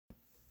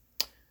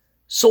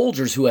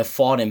Soldiers who have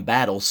fought in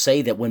battle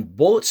say that when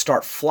bullets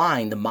start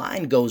flying, the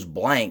mind goes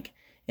blank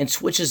and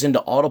switches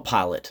into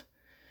autopilot.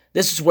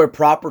 This is where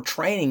proper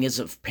training is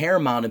of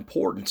paramount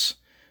importance.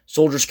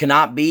 Soldiers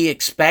cannot be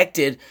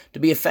expected to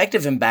be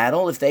effective in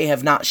battle if they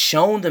have not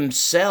shown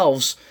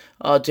themselves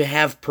to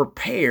have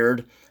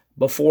prepared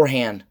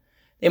beforehand.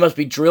 They must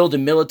be drilled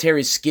in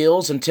military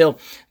skills until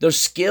those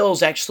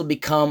skills actually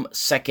become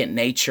second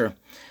nature.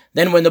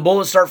 Then when the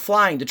bullets start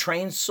flying, the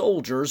trained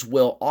soldiers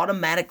will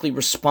automatically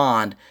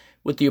respond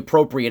with the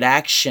appropriate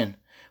action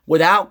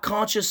without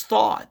conscious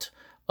thought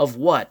of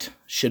what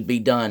should be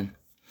done.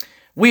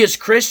 We as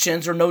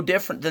Christians are no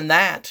different than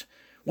that.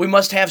 We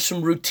must have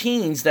some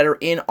routines that are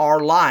in our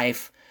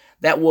life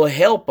that will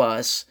help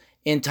us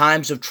in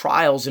times of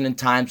trials and in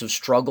times of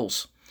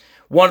struggles.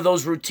 One of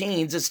those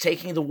routines is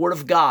taking the Word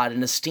of God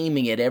and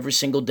esteeming it every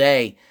single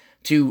day,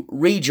 to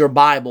read your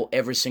Bible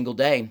every single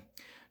day.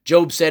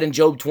 Job said in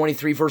Job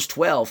 23 verse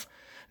 12,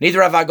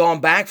 "Neither have I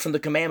gone back from the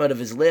commandment of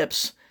his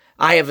lips.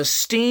 I have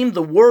esteemed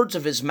the words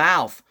of his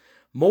mouth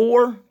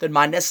more than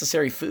my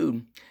necessary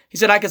food." He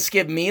said, I could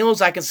skip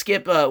meals, I could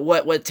skip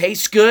what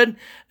tastes good,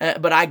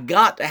 but I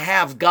got to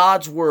have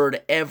God's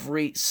word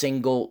every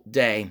single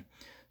day.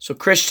 So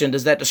Christian,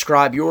 does that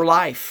describe your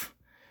life?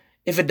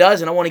 If it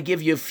doesn't, I want to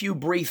give you a few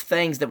brief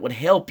things that would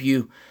help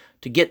you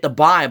to get the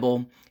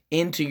Bible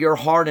into your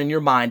heart and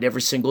your mind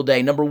every single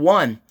day. Number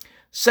one,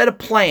 set a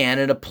plan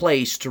and a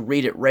place to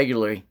read it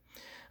regularly.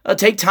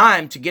 Take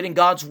time to get in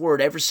God's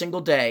word every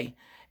single day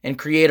and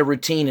create a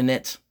routine in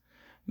it.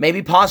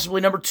 Maybe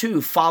possibly number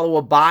two, follow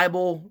a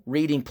Bible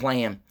reading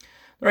plan.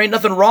 There ain't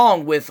nothing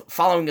wrong with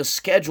following a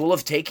schedule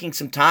of taking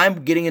some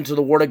time, getting into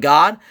the Word of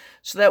God,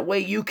 so that way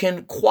you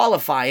can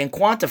qualify and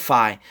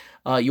quantify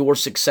your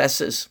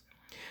successes.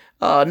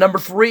 Number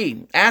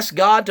three, ask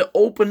God to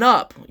open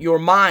up your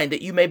mind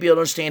that you may be able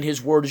to understand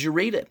His Word as you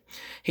read it.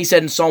 He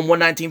said in Psalm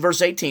 119,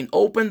 verse 18,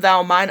 "Open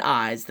thou mine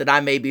eyes, that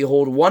I may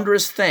behold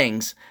wondrous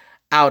things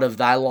out of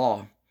thy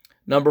law."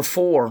 Number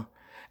four,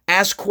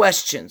 ask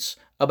questions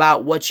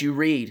about what you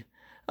read.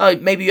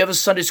 Maybe you have a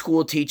Sunday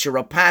school teacher,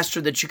 a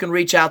pastor that you can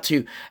reach out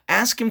to.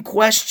 Ask him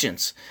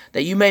questions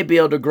that you may be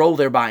able to grow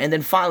thereby. And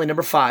then finally,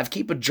 number five,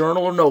 keep a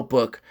journal or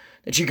notebook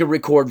that you can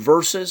record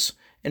verses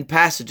and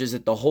passages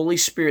that the Holy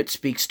Spirit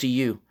speaks to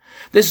you.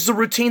 This is a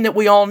routine that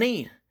we all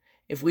need.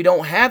 If we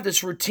don't have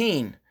this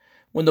routine,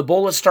 when the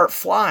bullets start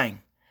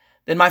flying,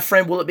 then my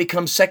friend, will it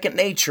become second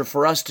nature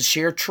for us to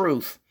share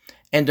truth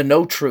and to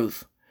know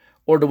truth?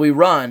 Or do we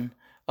run,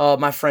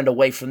 my friend,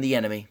 away from the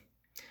enemy?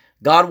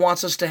 God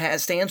wants us to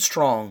stand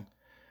strong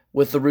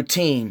with the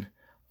routine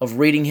of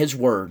reading His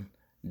Word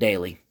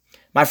daily.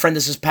 My friend,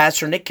 this is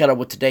Pastor Nick Keller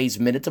with today's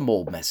Minute to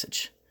Mold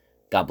message.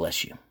 God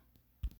bless you.